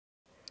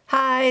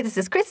Hi, this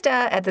is Krista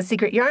at the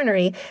Secret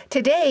Yarnery.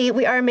 Today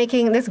we are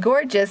making this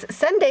gorgeous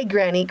Sundae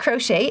Granny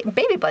crochet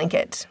baby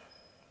blanket.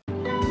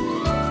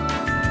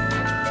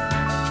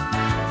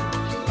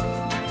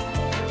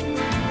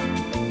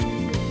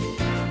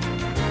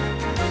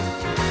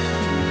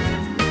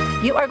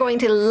 You are going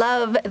to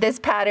love this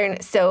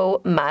pattern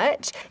so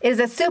much. It is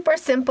a super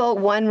simple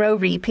one-row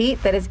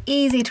repeat that is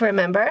easy to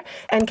remember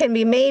and can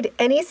be made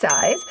any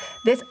size.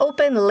 This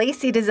open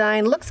lacy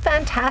design looks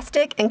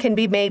fantastic and can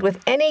be made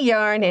with any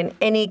yarn and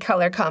any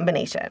color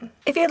combination.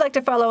 If you'd like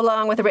to follow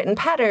along with a written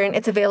pattern,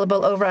 it's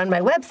available over on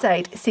my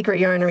website,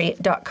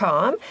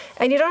 secretyarnery.com,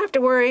 and you don't have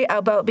to worry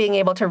about being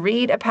able to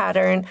read a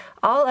pattern.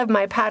 All of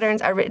my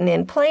patterns are written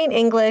in plain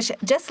English,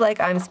 just like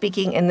I'm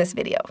speaking in this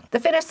video. The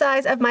finished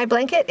size of my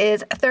blanket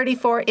is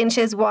 34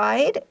 inches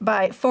wide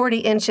by 40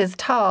 inches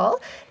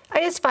tall. I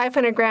used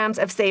 500 grams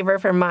of Savor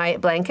for my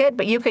blanket,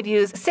 but you could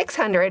use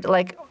 600,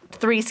 like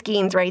 3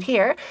 skeins right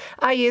here.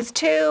 I used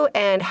 2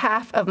 and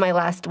half of my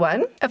last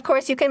one. Of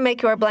course, you can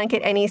make your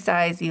blanket any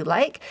size you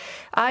like.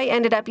 I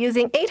ended up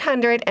using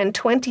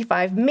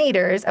 825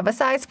 meters of a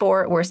size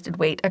 4 worsted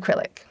weight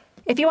acrylic.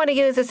 If you want to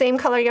use the same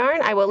color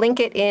yarn, I will link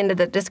it in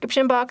the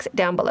description box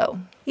down below.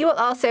 You will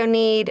also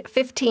need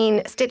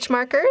 15 stitch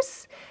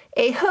markers,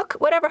 a hook,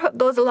 whatever hook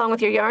goes along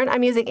with your yarn.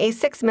 I'm using a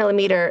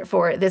 6mm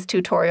for this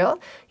tutorial.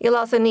 You'll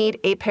also need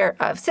a pair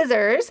of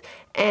scissors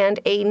and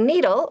a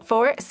needle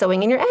for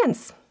sewing in your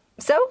ends.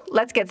 So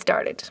let's get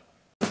started.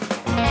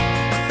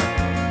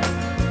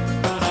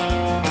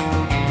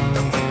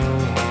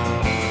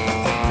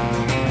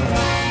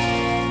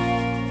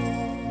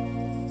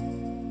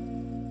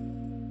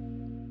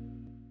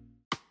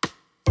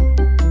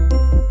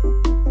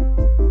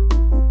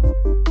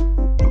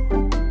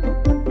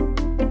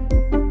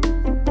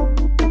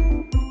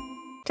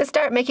 To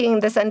start making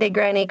the Sundae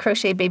Granny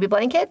crochet baby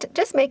blanket,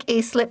 just make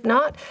a slip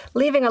knot,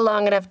 leaving a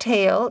long enough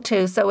tail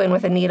to sew in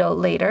with a needle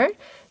later.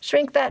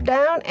 Shrink that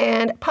down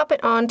and pop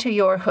it onto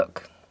your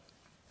hook.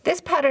 This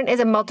pattern is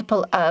a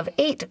multiple of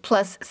 8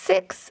 plus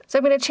 6, so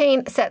I'm going to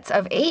chain sets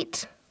of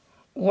 8.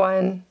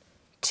 1,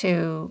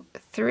 2,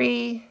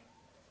 3,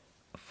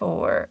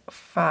 4,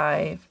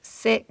 5,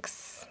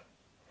 6,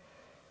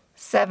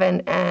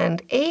 7,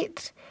 and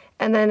 8.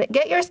 And then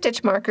get your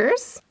stitch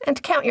markers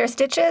and count your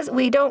stitches.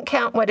 We don't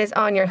count what is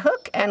on your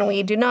hook, and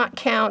we do not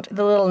count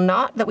the little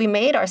knot that we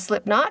made, our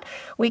slip knot.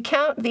 We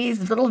count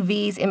these little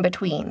V's in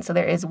between. So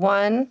there is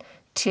 1,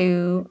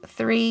 2,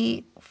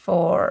 3,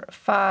 4,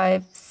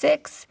 5,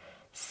 6,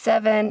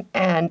 7,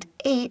 and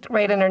 8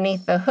 right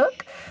underneath the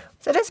hook.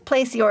 So just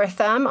place your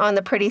thumb on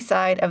the pretty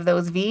side of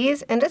those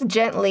V's and just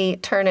gently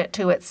turn it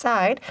to its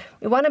side.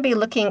 We want to be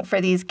looking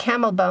for these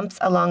camel bumps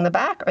along the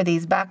back, or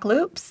these back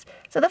loops.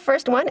 So the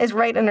first one is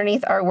right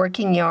underneath our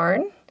working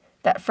yarn,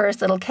 that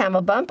first little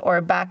camel bump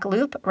or back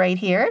loop right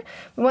here.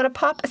 We want to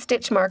pop a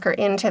stitch marker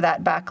into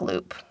that back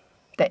loop,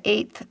 the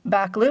 8th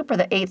back loop or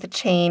the 8th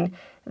chain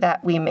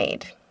that we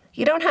made.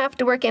 You don't have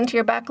to work into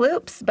your back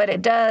loops, but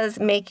it does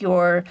make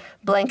your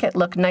blanket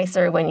look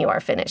nicer when you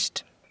are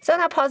finished. So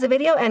now pause the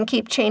video and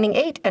keep chaining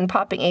 8 and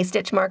popping a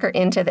stitch marker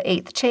into the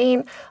 8th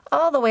chain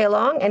all the way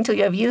along until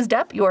you have used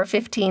up your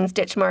 15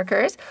 stitch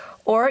markers,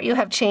 or you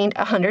have chained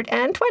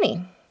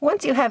 120.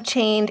 Once you have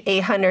chained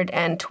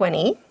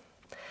 120,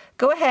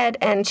 go ahead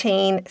and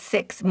chain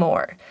 6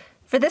 more.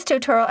 For this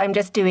tutorial, I'm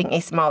just doing a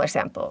smaller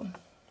sample.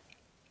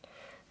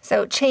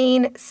 So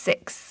chain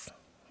 6.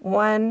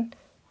 1,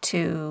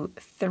 2,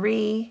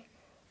 3,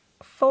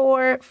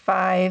 4,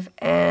 5,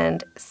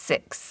 and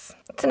 6.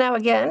 So now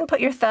again,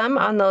 put your thumb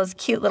on those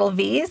cute little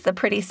V's, the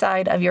pretty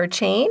side of your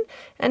chain,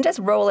 and just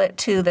roll it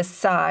to the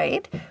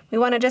side. We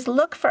want to just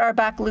look for our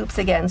back loops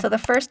again. So the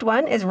first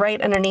one is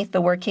right underneath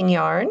the working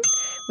yarn.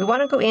 We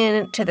want to go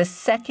into the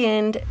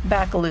second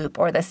back loop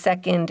or the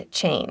second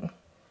chain.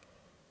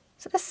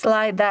 So just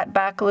slide that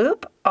back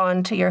loop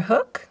onto your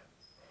hook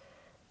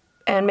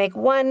and make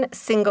 1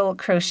 single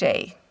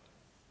crochet.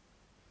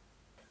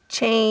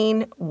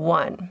 Chain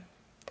 1.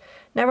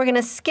 Now we're going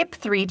to skip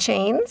 3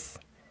 chains.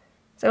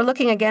 So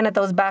looking again at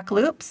those back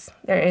loops,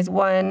 there is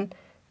 1,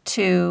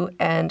 2,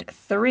 and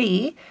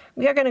 3.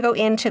 We are going to go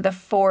into the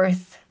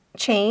 4th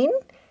chain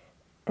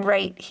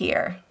right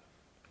here.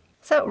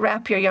 So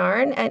wrap your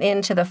yarn and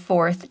into the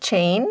 4th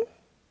chain.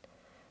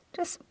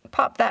 Just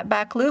pop that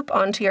back loop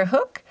onto your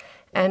hook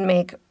and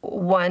make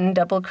 1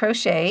 double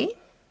crochet.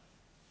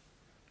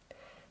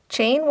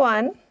 Chain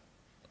 1,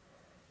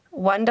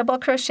 1 double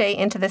crochet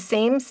into the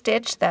same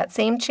stitch, that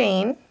same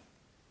chain.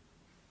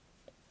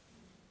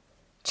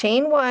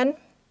 Chain 1,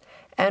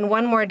 and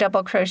 1 more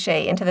double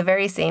crochet into the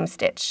very same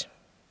stitch.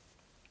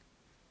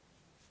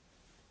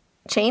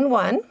 Chain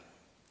 1,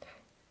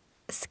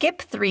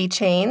 skip 3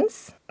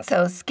 chains,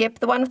 so skip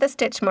the one with the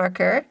stitch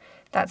marker,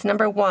 that's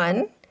number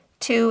 1,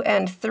 2,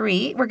 and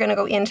 3. We're going to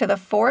go into the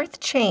 4th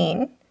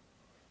chain,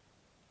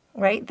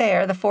 right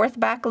there, the 4th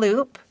back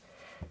loop.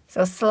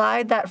 So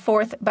slide that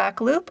 4th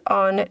back loop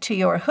on to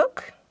your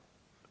hook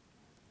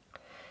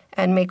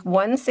and make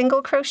 1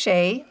 single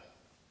crochet,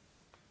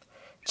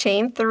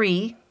 chain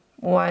 3,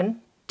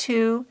 1,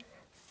 2,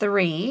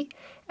 3,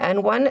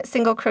 and 1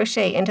 single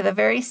crochet into the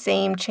very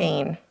same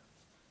chain.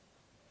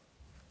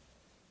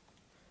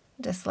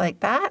 Just like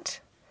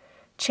that.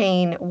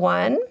 Chain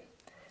 1.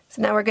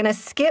 So now we're going to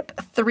skip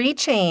 3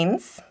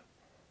 chains,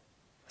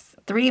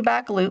 3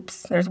 back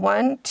loops. There's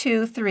 1,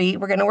 2, 3.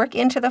 We're going to work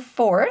into the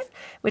 4th,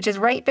 which is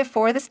right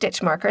before the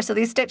stitch marker. So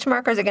these stitch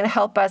markers are going to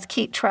help us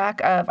keep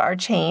track of our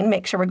chain,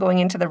 make sure we're going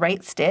into the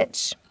right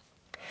stitch.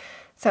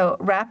 So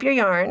wrap your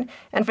yarn,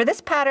 and for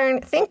this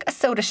pattern, think a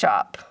soda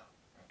shop.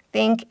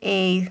 Think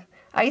a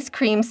ice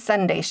cream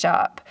sundae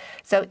shop.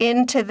 So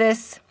into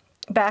this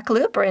back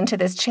loop or into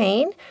this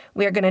chain,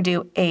 we are going to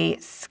do a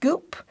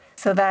scoop.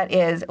 So that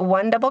is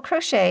 1 double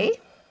crochet,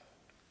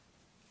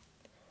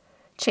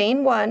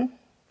 chain 1,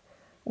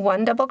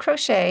 1 double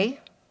crochet,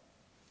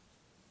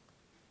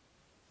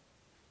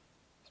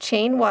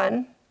 chain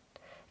 1,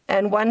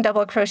 and 1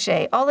 double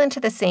crochet, all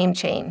into the same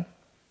chain.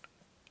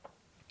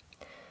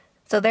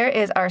 So there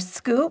is our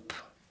scoop,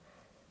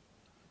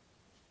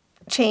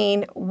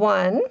 chain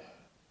 1.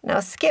 Now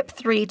skip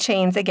 3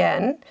 chains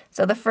again.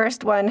 So the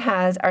first one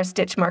has our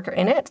stitch marker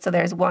in it. So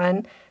there's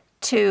 1,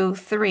 2,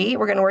 3.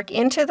 We're going to work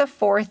into the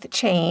 4th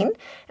chain,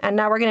 and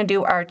now we're going to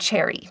do our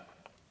cherry.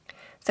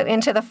 So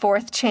into the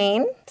 4th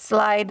chain,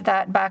 slide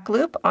that back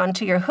loop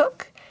onto your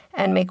hook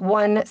and make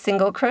 1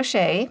 single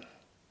crochet,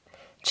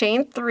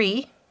 chain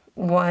 3,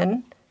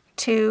 1,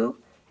 2,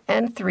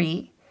 and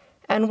 3,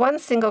 and 1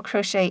 single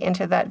crochet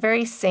into that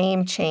very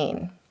same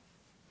chain.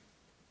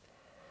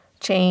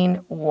 Chain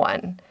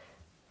 1.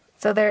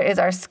 So there is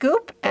our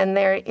scoop and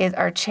there is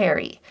our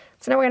cherry.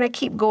 So now we're going to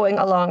keep going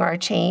along our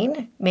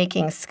chain,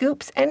 making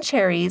scoops and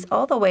cherries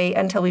all the way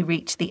until we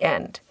reach the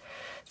end.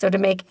 So to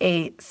make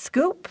a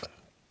scoop,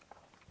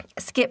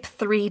 skip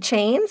 3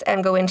 chains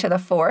and go into the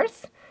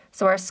 4th.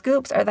 So our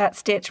scoops are that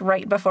stitch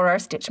right before our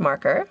stitch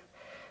marker.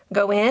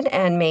 Go in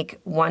and make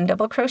 1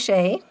 double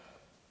crochet,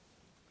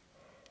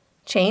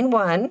 chain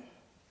 1,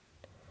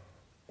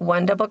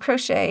 1 double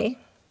crochet,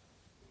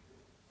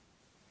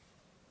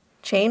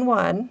 chain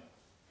 1,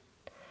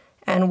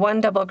 and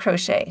 1 double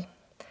crochet,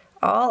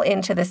 all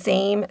into the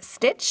same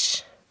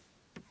stitch,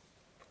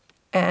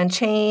 and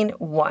chain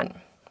 1.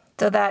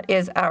 So that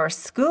is our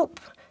scoop.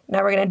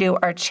 Now we're going to do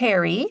our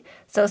cherry.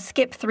 So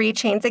skip 3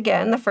 chains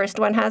again. The first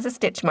one has a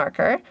stitch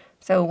marker.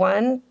 So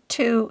 1,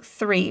 2,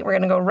 3. We're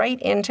going to go right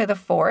into the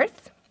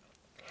 4th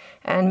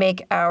and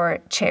make our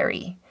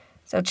cherry.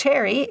 So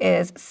cherry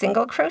is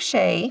single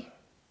crochet,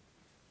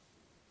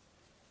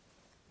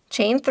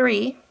 chain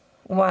 3,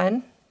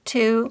 1,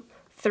 2,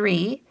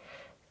 3,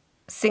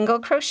 single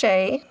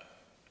crochet,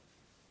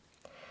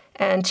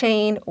 and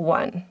chain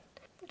 1,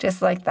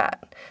 just like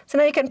that. So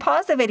now you can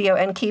pause the video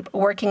and keep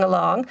working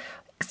along,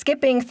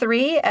 skipping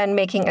 3 and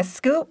making a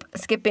scoop,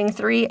 skipping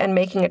 3 and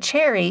making a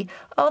cherry,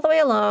 all the way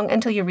along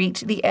until you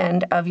reach the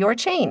end of your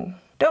chain.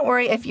 Don't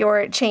worry if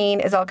your chain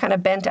is all kind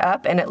of bent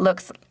up and it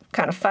looks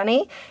kind of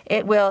funny.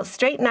 It will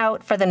straighten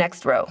out for the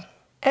next row.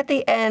 At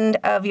the end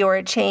of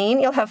your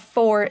chain, you'll have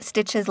 4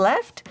 stitches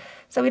left.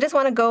 So we just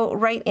want to go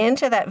right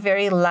into that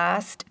very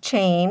last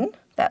chain,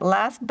 that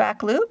last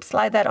back loop,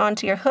 slide that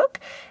onto your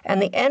hook,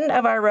 and the end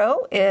of our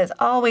row is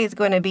always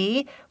going to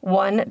be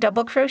 1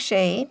 double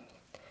crochet,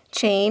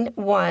 chain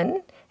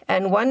 1,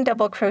 and 1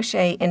 double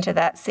crochet into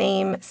that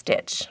same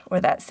stitch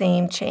or that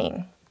same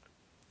chain.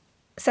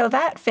 So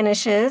that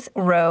finishes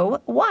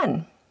row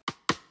 1.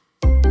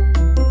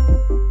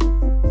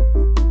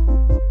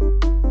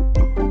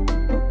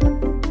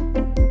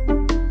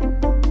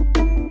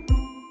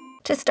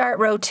 To start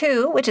row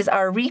 2, which is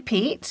our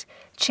repeat,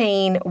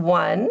 chain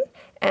 1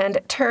 and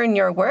turn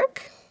your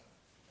work.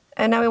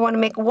 And now we want to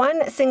make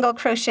 1 single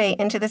crochet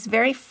into this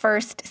very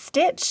first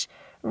stitch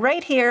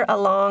right here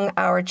along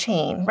our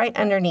chain, right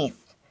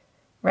underneath,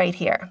 right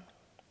here.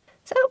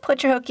 So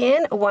put your hook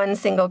in, 1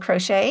 single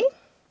crochet,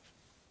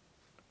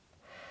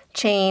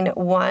 chain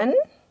 1.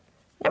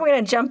 Now we're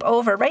going to jump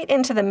over right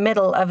into the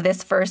middle of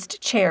this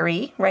first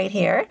cherry right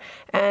here,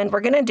 and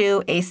we're going to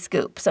do a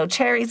scoop. So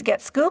cherries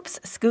get scoops,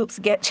 scoops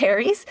get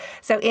cherries.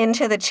 So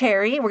into the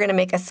cherry, we're going to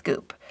make a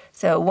scoop.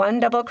 So 1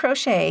 double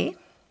crochet,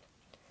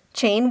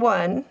 chain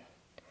 1,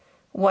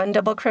 1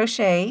 double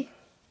crochet,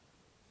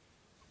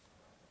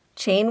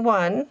 chain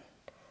 1,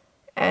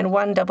 and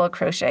 1 double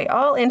crochet,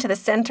 all into the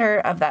center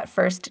of that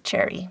first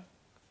cherry.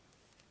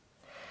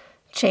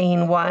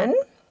 Chain 1.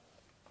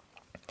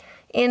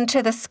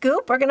 Into the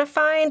scoop, we're going to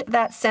find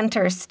that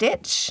center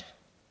stitch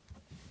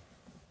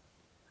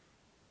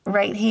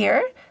right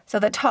here. So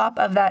the top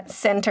of that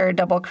center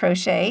double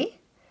crochet.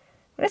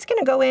 We're just going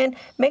to go in,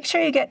 make sure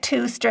you get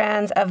 2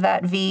 strands of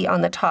that V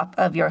on the top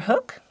of your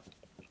hook.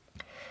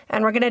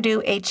 And we're going to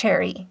do a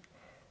cherry.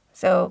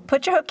 So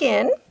put your hook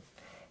in,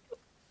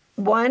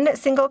 1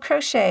 single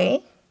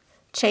crochet,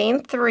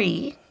 chain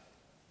 3,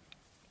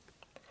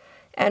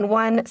 and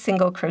 1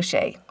 single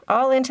crochet,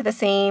 all into the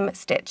same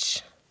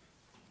stitch.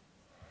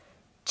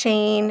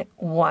 Chain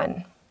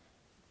 1.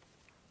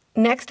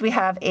 Next we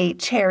have a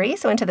cherry,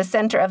 so into the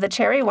center of the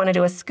cherry we want to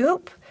do a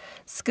scoop.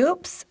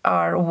 Scoops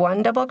are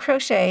 1 double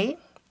crochet,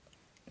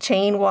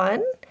 chain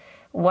 1,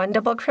 1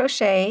 double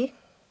crochet,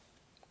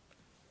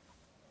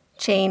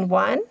 chain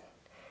 1,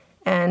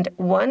 and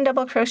 1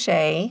 double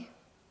crochet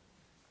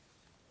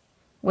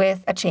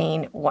with a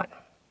chain 1.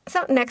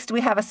 So next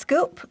we have a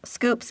scoop.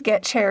 Scoops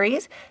get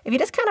cherries. If you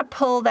just kind of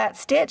pull that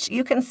stitch,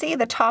 you can see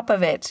the top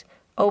of it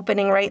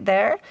opening right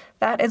there.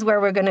 That is where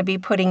we're going to be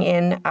putting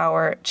in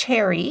our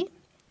cherry.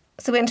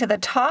 So into the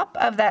top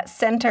of that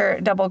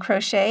center double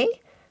crochet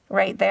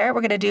right there,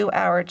 we're going to do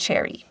our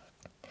cherry.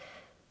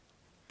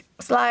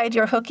 Slide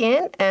your hook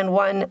in and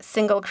 1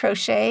 single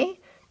crochet,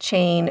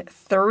 chain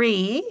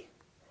 3,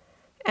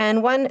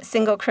 and 1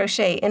 single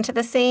crochet into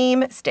the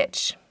same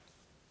stitch.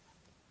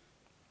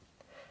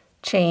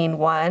 Chain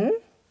 1,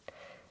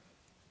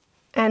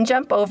 and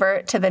jump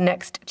over to the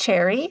next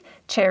cherry.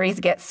 Cherries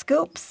get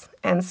scoops,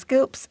 and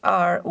scoops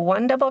are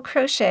 1 double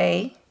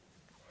crochet,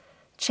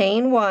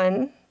 chain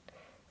 1,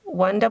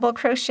 1 double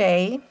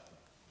crochet,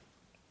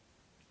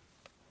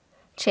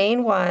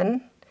 chain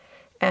 1,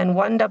 and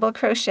 1 double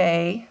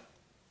crochet,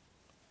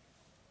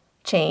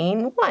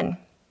 chain 1.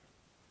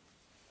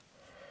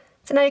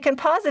 So now you can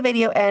pause the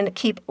video and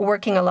keep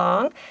working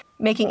along,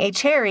 making a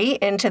cherry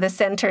into the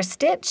center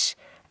stitch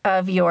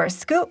of your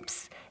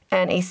scoops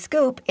and a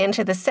scoop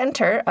into the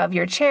center of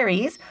your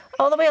cherries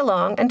all the way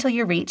along until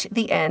you reach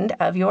the end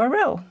of your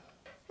row.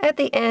 At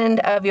the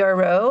end of your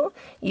row,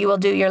 you will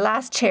do your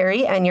last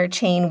cherry and your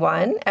chain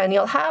 1, and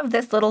you'll have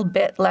this little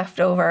bit left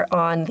over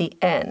on the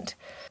end.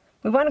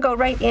 We want to go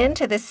right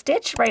into this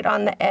stitch right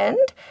on the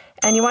end,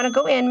 and you want to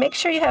go in, make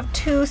sure you have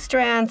 2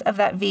 strands of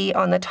that V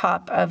on the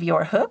top of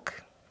your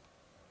hook.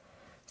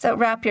 So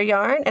wrap your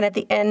yarn, and at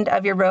the end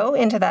of your row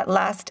into that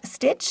last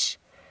stitch,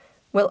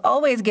 we're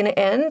always going to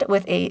end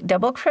with a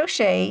double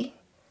crochet,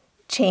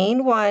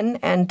 chain 1,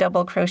 and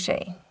double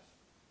crochet.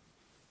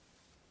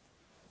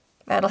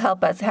 That'll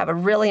help us have a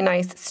really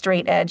nice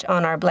straight edge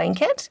on our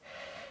blanket.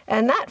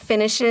 And that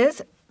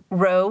finishes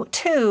row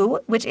 2,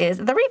 which is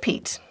the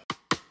repeat.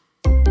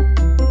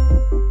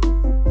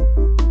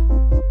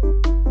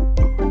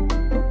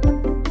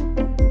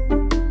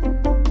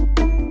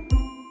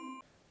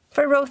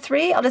 For row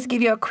 3, I'll just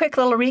give you a quick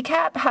little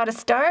recap, how to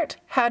start,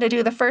 how to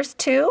do the first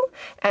 2,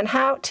 and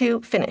how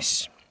to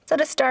finish. So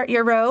to start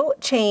your row,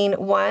 chain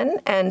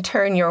 1 and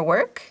turn your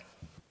work.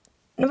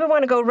 And we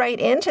want to go right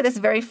into this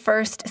very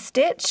first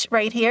stitch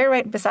right here,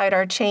 right beside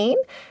our chain.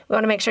 We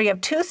want to make sure you have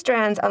 2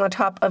 strands on the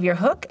top of your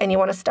hook, and you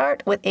want to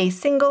start with a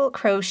single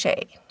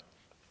crochet.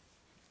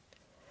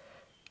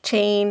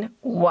 Chain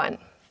 1.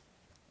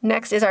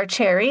 Next is our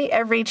cherry.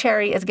 Every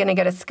cherry is going to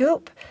get a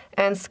scoop,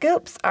 and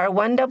scoops are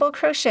 1 double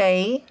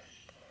crochet,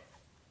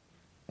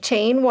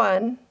 chain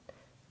 1,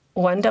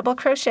 1 double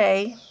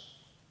crochet,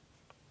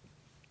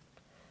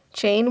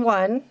 chain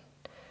 1,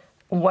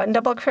 1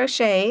 double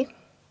crochet,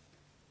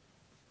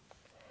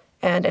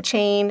 and a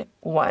chain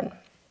 1.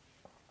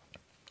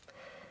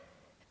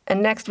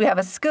 And next we have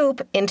a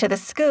scoop. Into the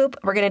scoop,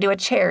 we're going to do a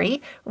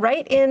cherry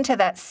right into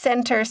that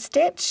center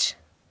stitch,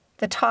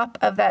 the top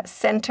of that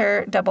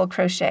center double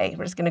crochet.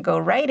 We're just going to go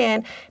right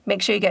in,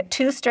 make sure you get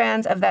 2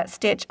 strands of that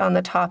stitch on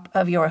the top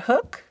of your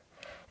hook,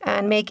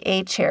 and make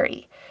a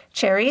cherry.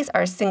 Cherries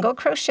are single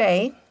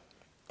crochet,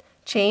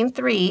 chain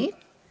 3,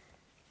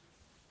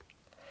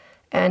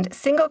 and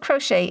single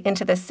crochet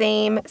into the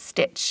same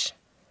stitch,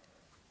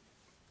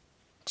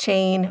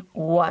 chain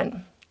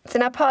 1. So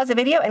now pause the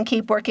video and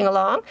keep working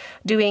along,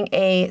 doing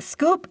a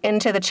scoop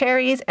into the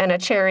cherries and a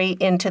cherry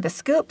into the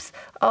scoops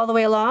all the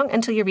way along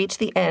until you reach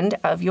the end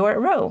of your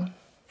row.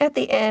 At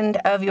the end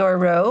of your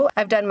row,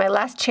 I've done my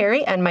last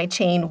cherry and my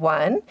chain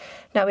 1.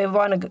 Now we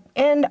want to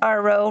end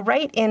our row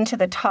right into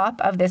the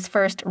top of this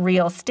first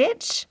real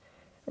stitch,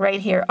 right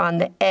here on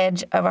the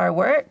edge of our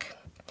work.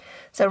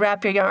 So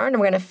wrap your yarn,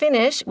 and we're going to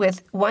finish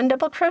with 1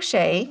 double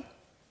crochet,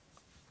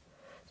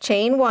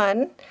 chain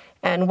 1,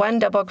 and 1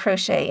 double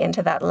crochet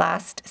into that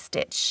last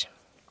stitch.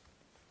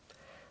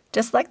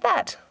 Just like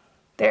that.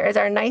 There is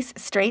our nice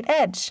straight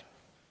edge.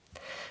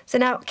 So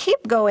now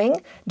keep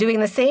going, doing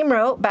the same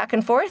row back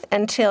and forth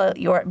until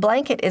your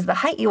blanket is the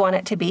height you want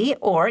it to be,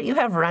 or you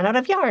have run out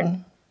of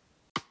yarn.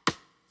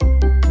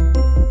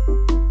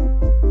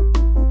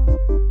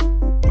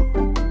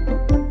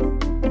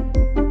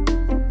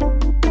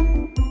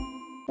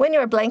 When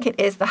your blanket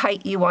is the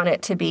height you want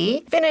it to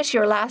be, finish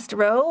your last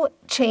row,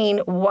 chain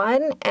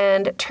 1,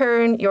 and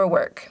turn your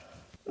work.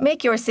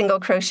 Make your single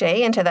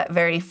crochet into that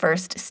very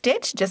first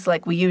stitch, just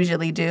like we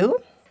usually do.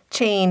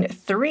 Chain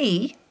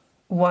 3,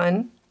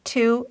 1,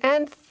 2,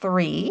 and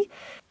 3,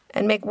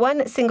 and make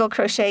 1 single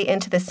crochet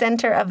into the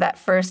center of that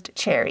first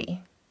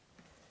cherry.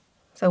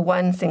 So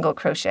 1 single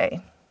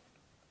crochet.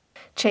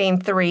 Chain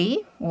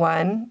 3,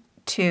 1,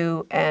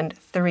 2, and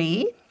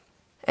 3,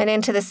 and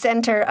into the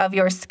center of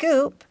your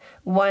scoop,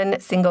 1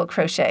 single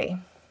crochet.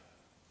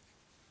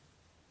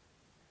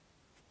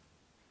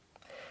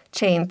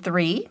 Chain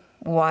 3,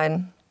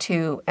 1,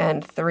 2,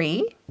 and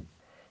 3.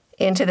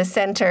 Into the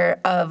center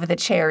of the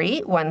cherry,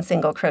 1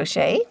 single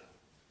crochet.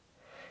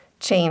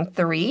 Chain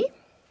 3.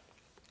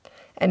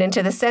 And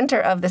into the center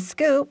of the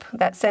scoop,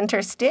 that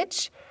center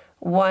stitch,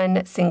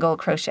 1 single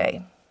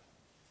crochet.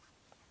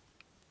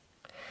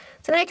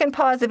 So now you can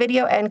pause the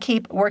video and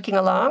keep working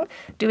along,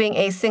 doing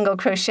a single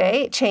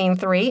crochet, chain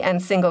 3,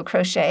 and single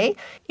crochet,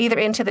 either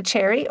into the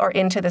cherry or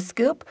into the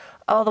scoop,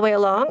 all the way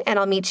along, and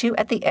I'll meet you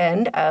at the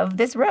end of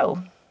this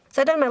row.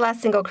 So I've done my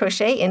last single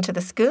crochet into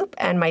the scoop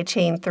and my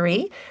chain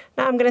 3.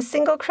 Now I'm going to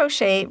single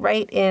crochet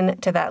right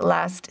into that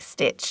last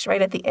stitch,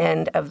 right at the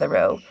end of the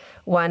row.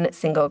 1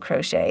 single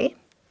crochet.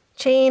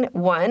 Chain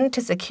 1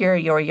 to secure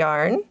your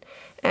yarn,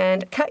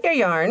 and cut your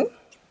yarn,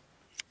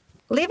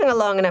 leaving a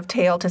long enough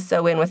tail to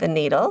sew in with a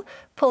needle.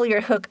 Pull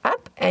your hook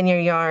up and your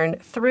yarn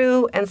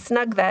through and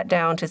snug that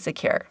down to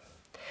secure.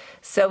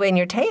 Sew in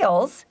your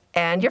tails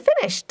and you're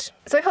finished.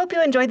 So I hope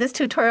you enjoyed this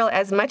tutorial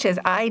as much as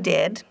I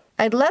did.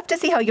 I'd love to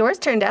see how yours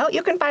turned out.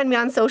 You can find me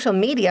on social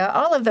media.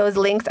 All of those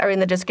links are in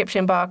the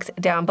description box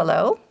down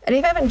below. And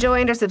if you haven't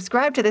joined or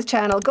subscribed to this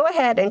channel, go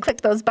ahead and click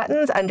those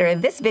buttons under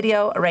this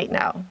video right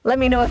now. Let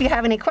me know if you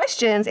have any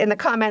questions in the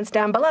comments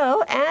down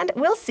below, and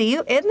we'll see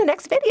you in the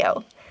next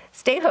video.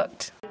 Stay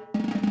hooked.